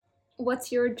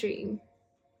What's your dream?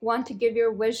 Want to give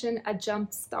your vision a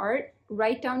jump start?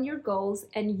 Write down your goals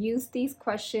and use these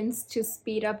questions to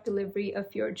speed up delivery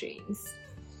of your dreams.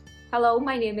 Hello,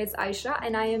 my name is Aisha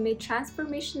and I am a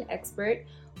transformation expert.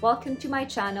 Welcome to my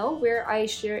channel where I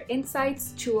share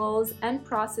insights, tools, and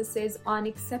processes on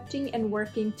accepting and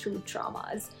working through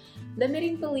traumas,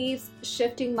 limiting beliefs,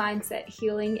 shifting mindset,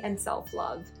 healing, and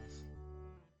self-love.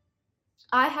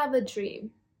 I have a dream.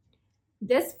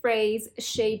 This phrase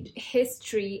shaped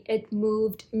history. It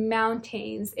moved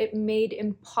mountains. It made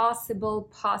impossible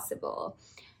possible.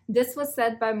 This was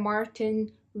said by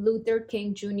Martin Luther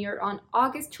King Jr. on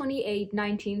August 28,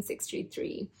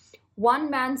 1963. One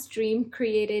man's dream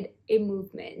created a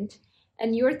movement.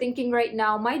 And you're thinking right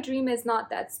now, my dream is not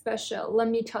that special. Let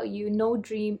me tell you, no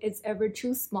dream is ever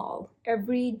too small.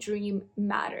 Every dream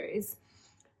matters.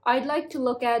 I'd like to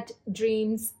look at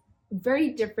dreams very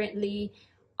differently.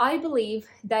 I believe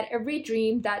that every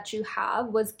dream that you have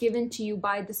was given to you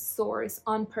by the source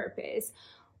on purpose.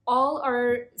 All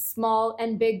our small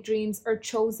and big dreams are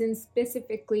chosen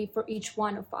specifically for each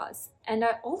one of us. And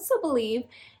I also believe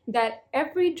that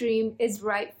every dream is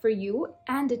right for you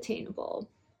and attainable.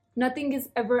 Nothing is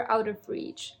ever out of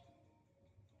reach.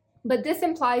 But this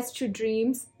implies to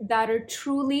dreams that are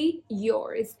truly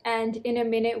yours. And in a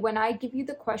minute, when I give you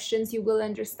the questions, you will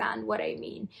understand what I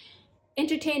mean.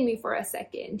 Entertain me for a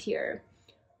second here.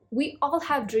 We all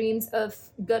have dreams of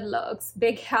good looks,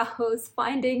 big house,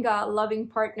 finding a loving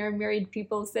partner, married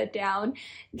people sit down,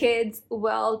 kids,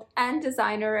 wealth, and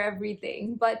designer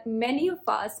everything. But many of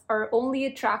us are only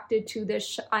attracted to the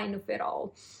shine of it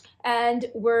all. And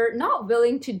we're not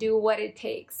willing to do what it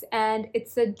takes. And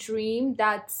it's a dream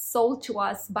that's sold to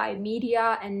us by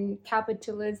media and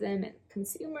capitalism and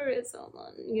consumerism.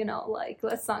 And,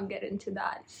 let's not get into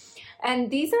that. And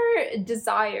these are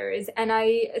desires, and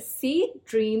I see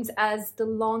dreams as the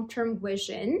long-term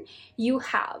vision you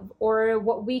have, or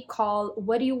what we call,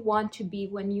 what do you want to be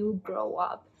when you grow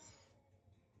up?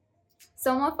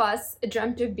 Some of us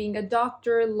dreamt of being a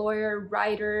doctor, lawyer,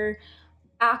 writer,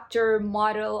 actor,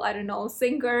 model, I don't know,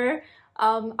 singer.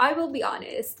 I will be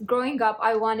honest, growing up,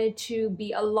 I wanted to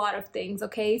be a lot of things,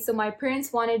 okay? So my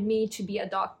parents wanted me to be a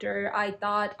doctor. I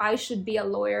thought I should be a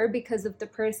lawyer because of the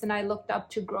person I looked up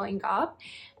to growing up,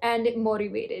 and it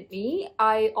motivated me.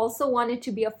 I also wanted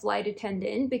to be a flight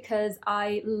attendant because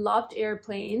I loved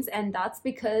airplanes, and that's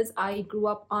because I grew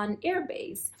up on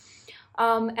airbase.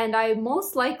 And I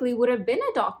most likely would have been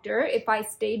a doctor if I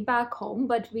stayed back home,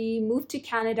 but we moved to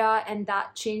Canada and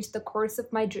that changed the course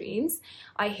of my dreams.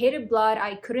 I hated blood,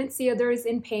 I couldn't see others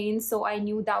in pain, so I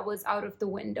knew that was out of the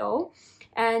window.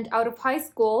 And out of high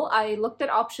school, I looked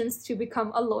at options to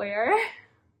become a lawyer.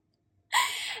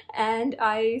 And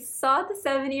I saw the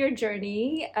 7-year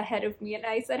journey ahead of me and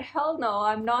I said, hell no,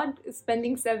 I'm not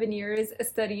spending 7 years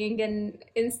studying. And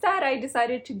instead, I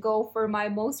decided to go for my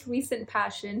most recent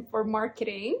passion for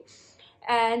marketing.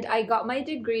 And I got my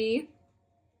degree.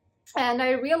 And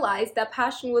I realized that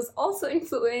passion was also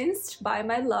influenced by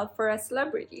my love for a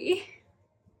celebrity.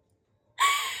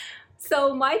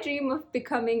 So my dream of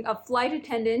becoming a flight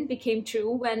attendant became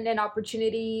true when an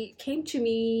opportunity came to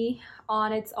me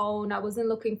on its own. I wasn't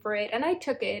looking for it and I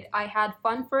took it. I had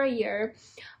fun for a year.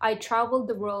 I traveled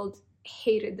the world,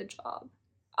 hated the job.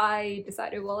 I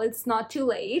decided, well, it's not too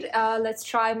late. Let's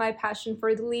try my passion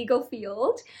for the legal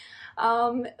field.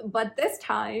 But this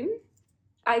time,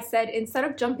 I said, instead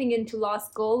of jumping into law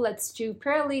school, let's do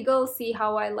paralegal, see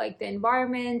how I like the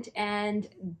environment and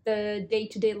the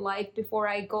day-to-day life before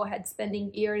I go ahead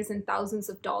spending years and thousands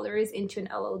of dollars into an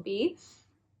LLB.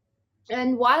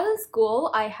 And while in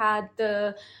school, I had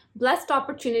the blessed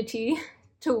opportunity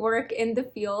to work in the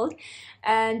field,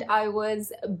 and I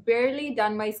was barely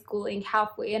done my schooling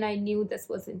halfway, and I knew this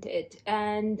wasn't it.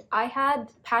 And I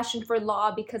had passion for law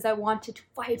because I wanted to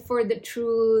fight for the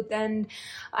truth, and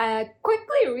I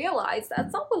quickly realized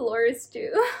that's not what lawyers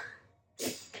do.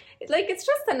 It's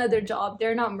just another job.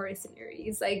 They're not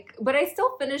mercenaries. But I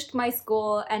still finished my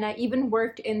school and I even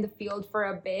worked in the field for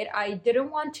a bit. I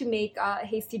didn't want to make a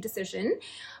hasty decision.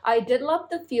 I did love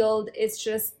the field. It's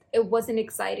just, it wasn't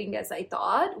exciting as I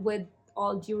thought, with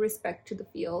all due respect to the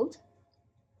field.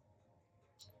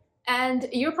 And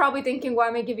you're probably thinking, why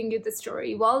am I giving you this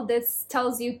story? Well, this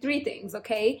tells you three things,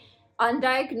 okay?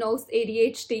 Undiagnosed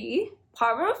ADHD,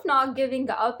 power of not giving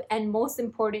up, and most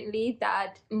importantly,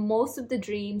 that most of the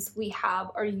dreams we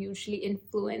have are usually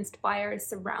influenced by our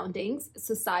surroundings,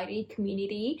 society,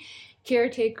 community,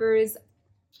 caretakers,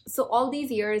 So all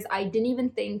these years, I didn't even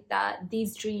think that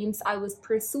these dreams I was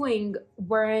pursuing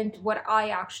weren't what I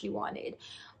actually wanted.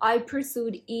 I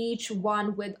pursued each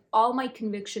one with all my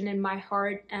conviction in my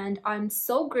heart, and I'm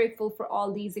so grateful for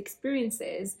all these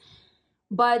experiences.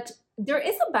 But there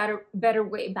is a better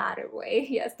way.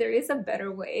 Yes, there is a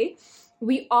better way.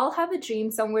 We all have a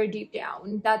dream somewhere deep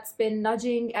down that's been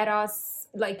nudging at us,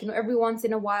 like, every once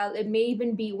in a while. It may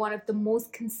even be one of the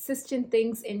most consistent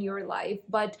things in your life,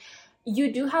 but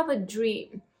you do have a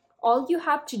dream. All you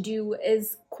have to do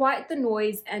is quiet the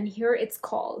noise and hear its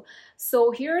call.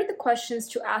 So, here are the questions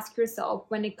to ask yourself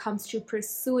when it comes to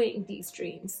pursuing these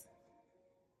dreams.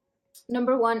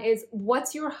 Number one is,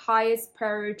 what's your highest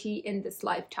priority in this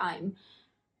lifetime?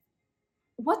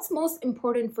 What's most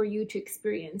important for you to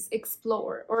experience,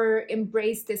 explore, or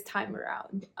embrace this time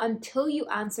around? Until you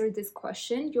answer this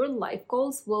question, your life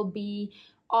goals will be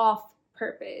off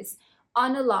purpose,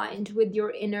 unaligned with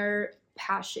your inner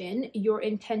passion. Your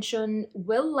intention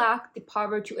will lack the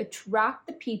power to attract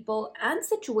the people and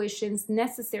situations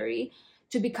necessary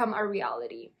to become a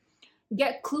reality.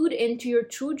 Get clued into your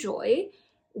true joy.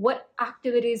 What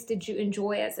activities did you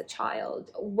enjoy as a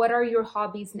child? What are your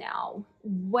hobbies now?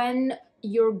 When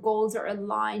your goals are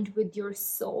aligned with your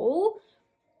soul,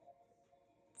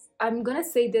 I'm gonna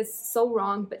say this so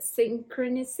wrong, but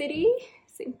synchronicities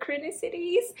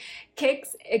kick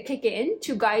in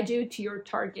to guide you to your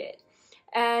target.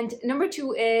 And number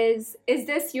two is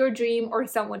this your dream or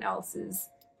someone else's?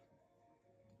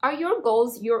 Are your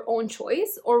goals your own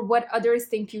choice or what others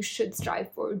think you should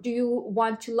strive for? Do you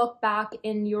want to look back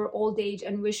in your old age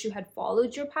and wish you had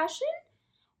followed your passion?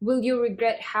 Will you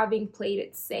regret having played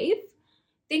it safe?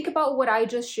 Think about what I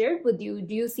just shared with you.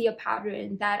 Do you see a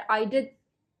pattern that I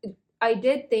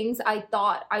did things I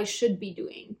thought I should be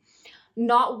doing,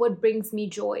 not what brings me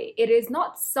joy? It is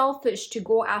not selfish to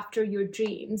go after your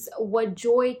dreams. What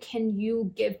joy can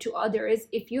you give to others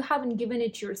if you haven't given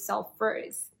it to yourself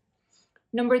first?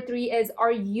 Number three is,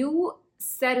 are you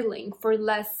settling for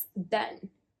less than?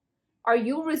 Are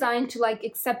you resigned to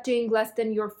accepting less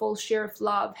than your full share of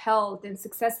love, health, and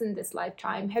success in this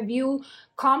lifetime? Have you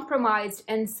compromised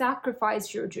and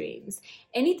sacrificed your dreams?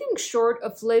 Anything short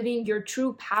of living your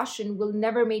true passion will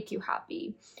never make you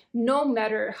happy, no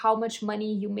matter how much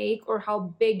money you make or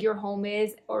how big your home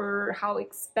is or how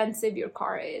expensive your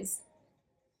car is.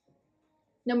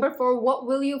 Number four, what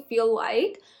will you feel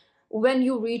like when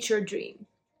you reach your dream?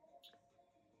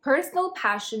 Personal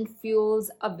passion fuels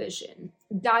a vision.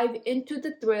 Dive into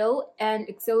the thrill and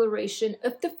exhilaration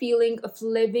of the feeling of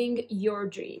living your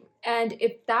dream. And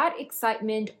if that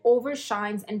excitement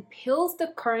overshines and kills the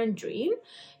current dream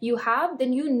you have,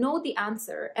 then you know the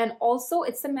answer. And also,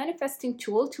 it's a manifesting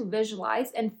tool to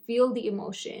visualize and feel the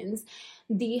emotions.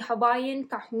 The Hawaiian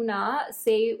kahuna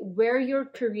say, where your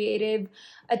creative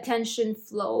attention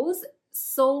flows,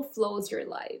 so flows your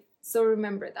life. So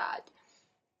remember that.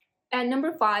 And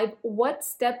number five, what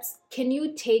steps can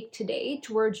you take today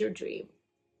towards your dream?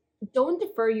 Don't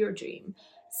defer your dream.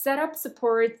 Set up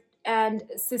support and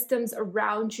systems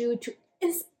around you to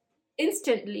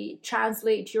instantly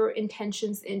translate your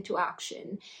intentions into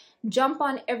action. Jump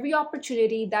on every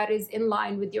opportunity that is in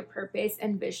line with your purpose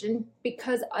and vision,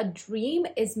 because a dream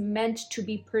is meant to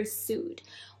be pursued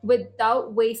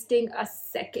without wasting a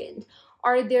second.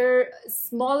 Are there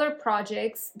smaller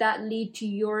projects that lead to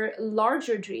your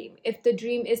larger dream? If the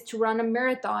dream is to run a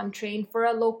marathon, train for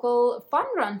a local fun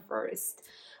run first.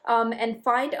 And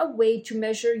find a way to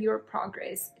measure your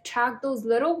progress. Track those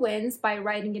little wins by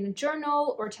writing in a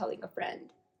journal or telling a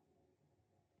friend.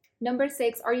 Number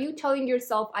six, are you telling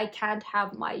yourself, I can't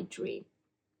have my dream?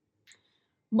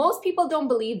 Most people don't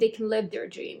believe they can live their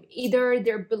dream. Either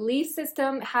their belief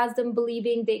system has them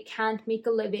believing they can't make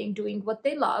a living doing what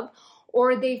they love,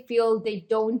 or they feel they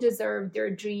don't deserve their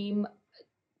dream.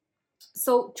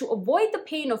 So to avoid the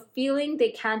pain of feeling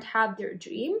they can't have their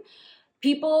dream,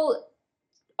 people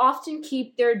often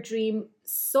keep their dream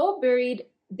so buried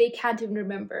they can't even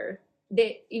remember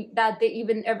that they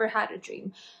even ever had a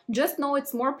dream. Just know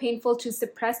it's more painful to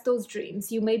suppress those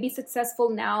dreams. You may be successful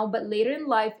now, but later in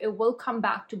life, it will come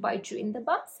back to bite you in the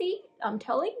butt. See, I'm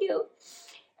telling you.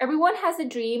 Everyone has a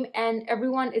dream and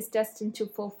everyone is destined to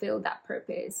fulfill that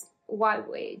purpose. Why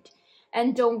wait?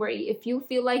 And don't worry, if you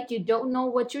feel like you don't know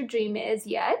what your dream is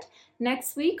yet,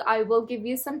 next week I will give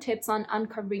you some tips on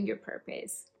uncovering your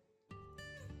purpose.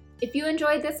 If you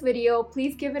enjoyed this video,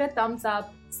 please give it a thumbs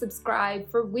up, subscribe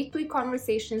for weekly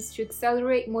conversations to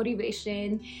accelerate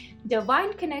motivation,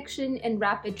 divine connection, and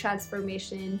rapid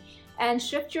transformation, and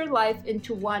shift your life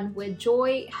into one with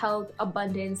joy, health,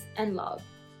 abundance, and love.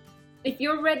 If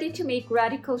you're ready to make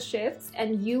radical shifts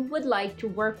and you would like to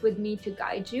work with me to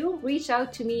guide you, reach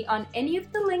out to me on any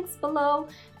of the links below,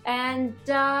 and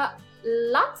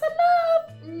lots of love!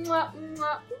 Mwah, mwah,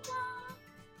 mwah.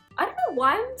 I don't know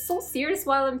why I'm so serious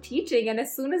while I'm teaching, and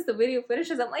as soon as the video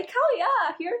finishes, I'm like, hell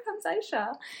yeah, here comes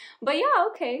Aisha. But yeah,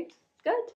 okay, good.